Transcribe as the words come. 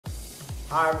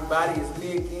Hi everybody, it's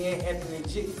me again, Anthony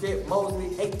JigFit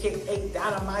Mosley, aka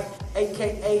Dynamite,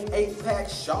 aka 8-Pack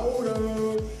Shoulder.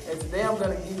 And today I'm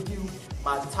going to give you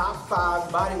my top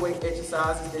 5 bodyweight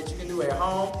exercises that you can do at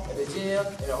home, at the gym,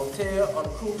 in a hotel, on a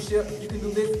cruise ship. You can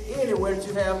do this anywhere that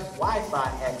you have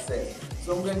Wi-Fi access.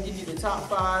 So I'm going to give you the top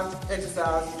 5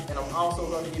 exercises, and I'm also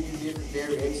going to give you different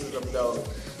variations of those.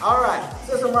 Alright,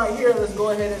 since I'm right here, let's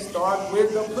go ahead and start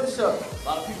with the push-up. A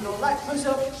lot of people don't like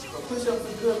push-ups, but push-ups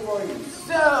are good for you.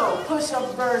 So,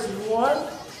 push-up version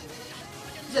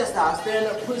 1. Just our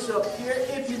standard push-up here.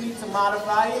 If you need to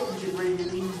modify it, you can bring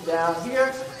your knees down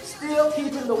here. Still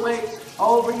keeping the weight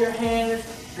over your hands,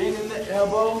 bending the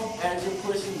elbow as you're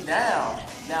pushing down.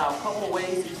 Now, a couple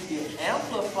ways that you can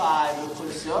amplify the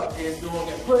push-up is doing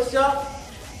a push-up,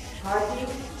 hiking,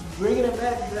 bringing it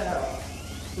back down.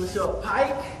 Push-up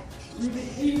pike, you can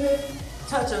even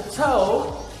touch a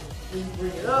toe, and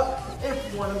bring it up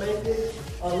if you want to make it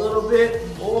a little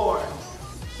bit more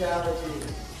challenging.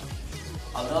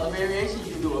 Another variation,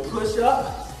 you can do a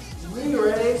push-up, knee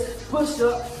raise,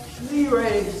 push-up, knee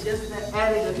raise, just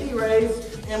adding a knee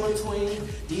raise in between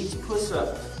each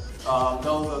push-up.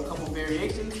 Those are a couple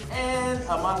variations and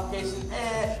a modification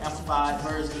and amplified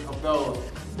version of those.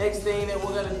 Next thing that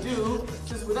we're gonna do,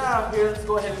 since we're down here, let's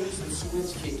go ahead and do some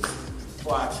switch kicks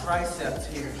for our triceps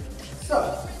here. So,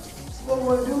 what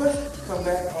we're gonna do is come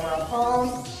back on our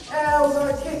palms and we're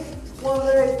gonna kick one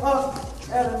leg up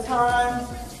at a time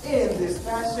in this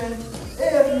fashion.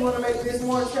 If you want to make this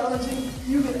more challenging,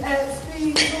 you can add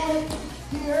speed to it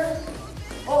here,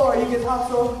 or you can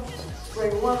also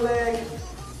bring one leg,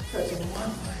 touching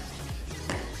one foot,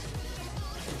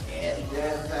 in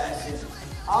that fashion.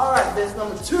 All right, that's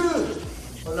number 2.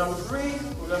 For number 3,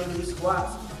 we're gonna do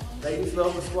squats. Ladies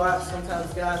love the squats.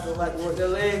 Sometimes guys don't like to work their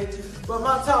legs, but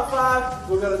my top 5,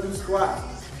 we're gonna do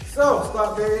squats. So,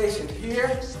 squat variation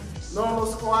here, normal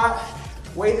squat,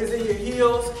 weight is in your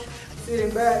heels,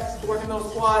 sitting back, working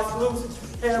those quads,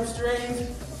 glutes, hamstrings,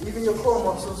 even your core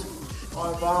muscles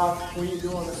are involved when you're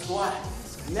doing the squat.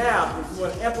 Now, if you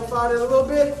want to amplify it a little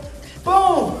bit,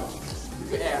 boom!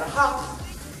 You can add a hop.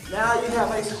 Now you have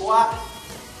a squat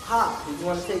hop. If you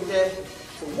want to take that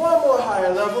to one more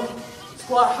higher level,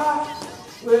 squat hop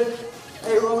with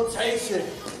a rotation.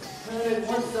 Turn it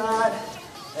one side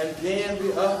and then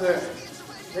the other.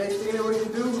 Next thing that we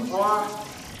can do are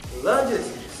lunges.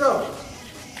 So,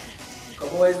 a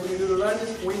couple ways we can do the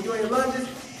lunges. When you're doing your lunges,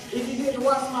 if you didn't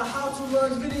watch my how to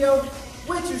lunge video,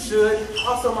 which you should,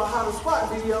 also my how to squat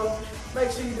video,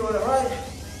 make sure you're doing it right.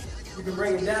 You can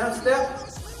bring it down, step,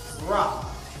 drop.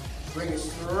 Bring it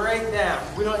straight down.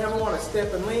 We don't ever want to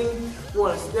step and lean. We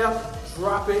want to step,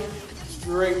 drop it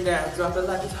straight down. Drop it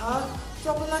like it's hot,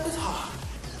 drop it like it's hot.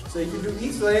 So you can do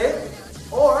each leg,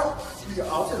 or you can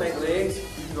alternate legs.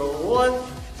 You can go one,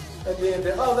 and then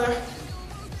the other,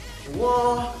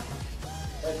 one,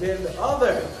 and then the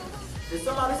other. Did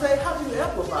somebody say, how do you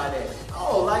amplify that?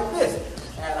 Oh, like this.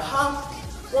 Add a hop,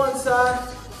 one side,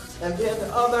 and then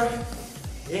the other,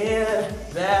 in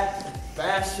that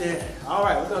fashion. All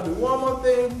right, we're gonna do one more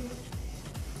thing.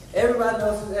 Everybody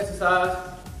knows this exercise.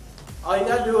 All you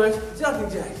gotta do is jumping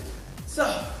jacks.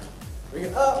 So, bring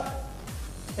it up,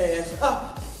 hands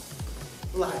up,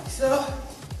 like so.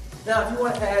 Now, if you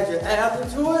want to add your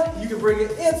abs into it, you can bring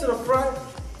it into the front,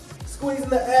 squeezing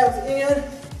the abs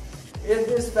in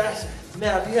this fashion.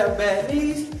 Now, if you have bad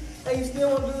knees and you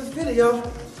still want to do this video,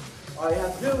 all you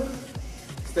have to do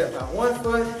is step out one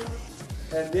foot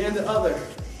and then the other.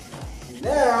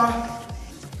 Now,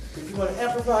 if you want to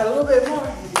amplify it a little bit more,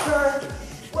 you can turn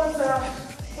one side,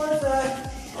 other side,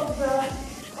 other side,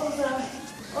 other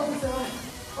side,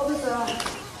 other side,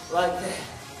 like that.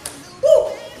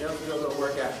 Woo! That was a good little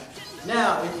workout.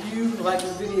 Now, if you like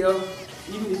this video,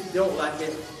 even if you don't like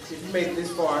it, if you made it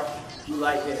this far, you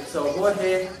like it. So go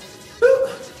ahead,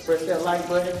 boop, press that like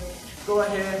button. Go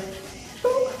ahead,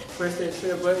 boop, press that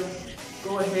share button.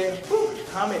 Go ahead,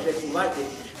 boop, comment that you like it,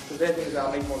 because that means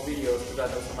I'll make more videos because I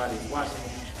know somebody's watching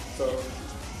it. So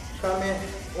comment,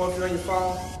 or if you're on your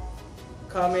phone,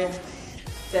 comment,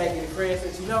 tag any friends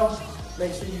that you know.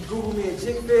 Make sure you Google me at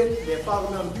JigFit, then follow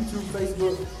me on YouTube,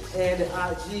 Facebook, and the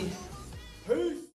IG. Peace.